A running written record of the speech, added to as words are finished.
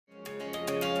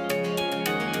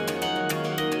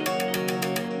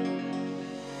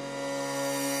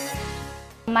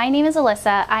My name is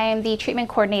Alyssa. I am the treatment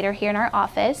coordinator here in our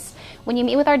office. When you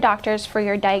meet with our doctors for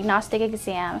your diagnostic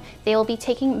exam, they will be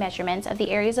taking measurements of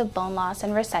the areas of bone loss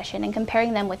and recession and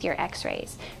comparing them with your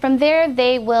x-rays. From there,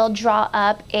 they will draw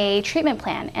up a treatment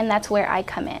plan, and that's where I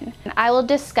come in. I will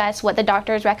discuss what the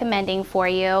doctor is recommending for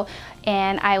you,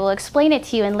 and I will explain it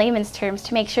to you in layman's terms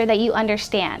to make sure that you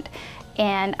understand.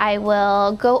 And I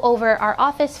will go over our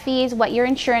office fees, what your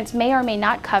insurance may or may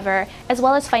not cover, as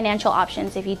well as financial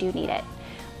options if you do need it.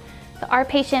 Our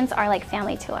patients are like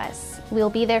family to us. We'll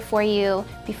be there for you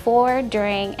before,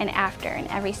 during, and after, and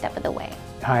every step of the way.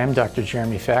 Hi, I'm Dr.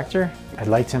 Jeremy Factor. I'd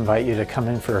like to invite you to come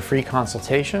in for a free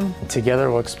consultation. Together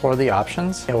we'll explore the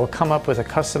options and we'll come up with a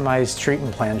customized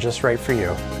treatment plan just right for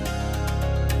you.